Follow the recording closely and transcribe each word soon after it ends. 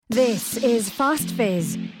This is Fast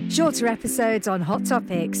Fizz, shorter episodes on hot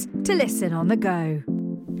topics to listen on the go.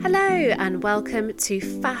 Hello and welcome to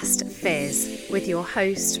Fast Fizz with your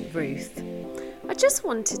host Ruth. I just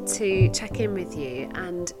wanted to check in with you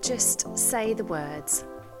and just say the words,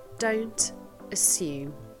 don't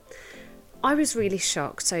assume. I was really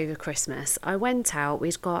shocked over Christmas. I went out,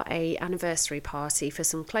 we'd got an anniversary party for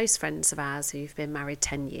some close friends of ours who've been married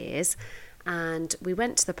 10 years, and we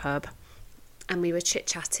went to the pub and we were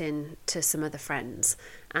chit-chatting to some other friends,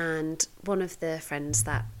 and one of the friends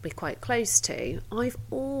that we're quite close to, I've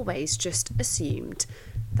always just assumed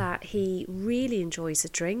that he really enjoys a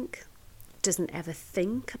drink, doesn't ever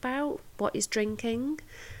think about what he's drinking,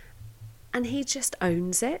 and he just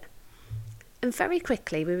owns it. And very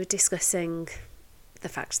quickly we were discussing the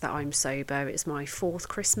fact that I'm sober. It's my 4th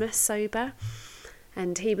Christmas sober,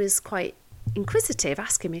 and he was quite inquisitive,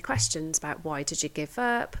 asking me questions about why did you give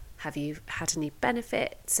up? Have you had any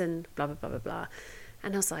benefits? And blah, blah, blah, blah, blah.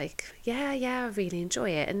 And I was like, yeah, I really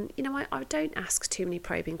enjoy it. And, you know, I don't ask too many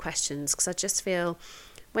probing questions because I just feel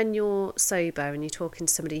when you're sober and you're talking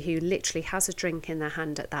to somebody who literally has a drink in their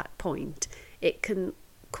hand at that point, it can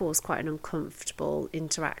cause quite an uncomfortable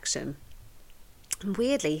interaction. And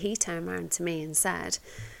weirdly, he turned around to me and said,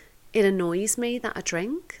 it annoys me that I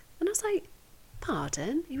drink. And I was like,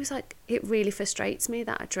 pardon? He was like, it really frustrates me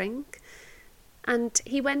that I drink. And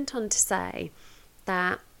he went on to say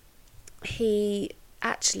that he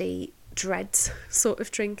actually dreads sort of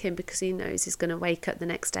drinking because he knows he's going to wake up the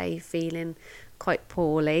next day feeling quite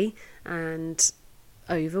poorly and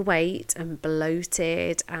overweight and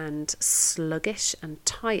bloated and sluggish and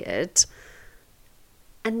tired.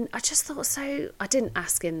 And I just thought, so I didn't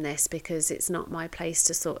ask him this because it's not my place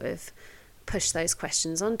to sort of push those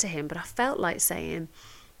questions onto him, but I felt like saying,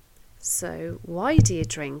 so why do you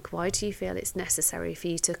drink? Why do you feel it's necessary for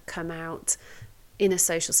you to come out in a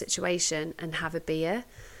social situation and have a beer?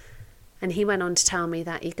 And he went on to tell me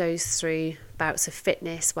that he goes through bouts of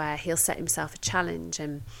fitness where he'll set himself a challenge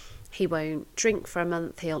and he won't drink for a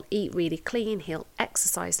month, he'll eat really clean, he'll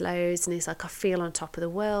exercise loads, and he's like, I feel on top of the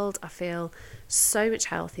world, I feel so much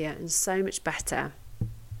healthier and so much better.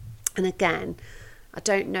 And again, I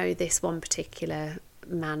don't know this one particular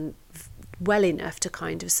man well enough to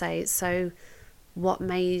kind of say, so what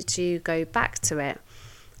made you go back to it?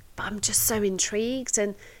 But I'm just so intrigued,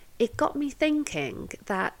 and it got me thinking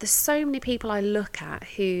that there's so many people I look at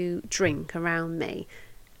who drink around me,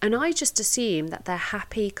 and I just assume that they're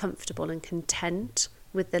happy, comfortable and content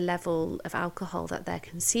with the level of alcohol that they're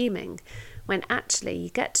consuming, when actually you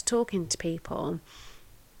get to talking to people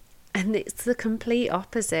and it's the complete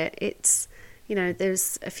opposite. It's, you know,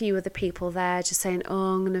 there's a few other people there just saying,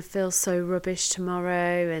 oh, I'm going to feel so rubbish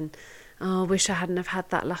tomorrow, and oh, I wish I hadn't have had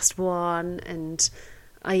that last one. And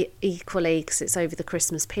I equally, because it's over the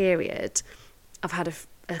Christmas period, I've had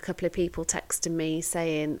a couple of people texting me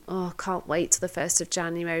saying, oh, I can't wait till the 1st of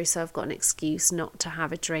January, so I've got an excuse not to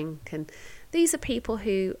have a drink. And these are people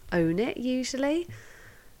who own it usually.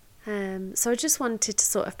 So I just wanted to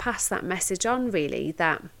sort of pass that message on, really,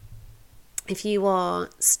 that if you are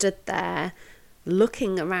stood there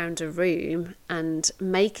looking around a room and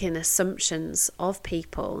making assumptions of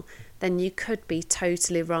people, then you could be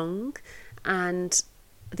totally wrong. And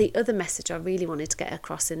the other message I really wanted to get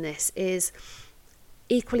across in this is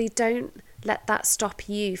equally, don't let that stop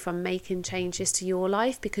you from making changes to your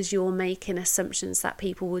life because you're making assumptions that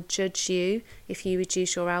people would judge you if you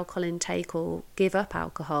reduce your alcohol intake or give up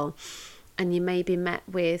alcohol. And you may be met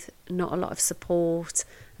with not a lot of support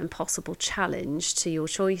and possible challenge to your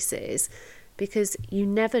choices, because you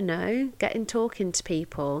never know. Getting talking to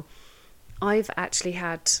people, I've actually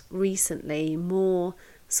had recently more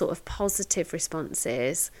sort of positive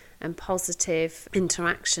responses and positive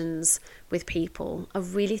interactions with people. I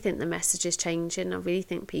really think the message is changing. I really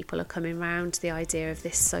think people are coming around to the idea of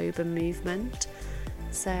this sober movement.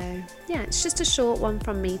 So yeah, it's just a short one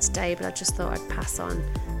from me today, but I just thought I'd pass on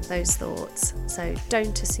those thoughts. So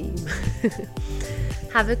don't assume.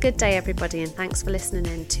 Have a good day, everybody, and thanks for listening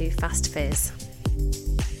in to Fast Fizz.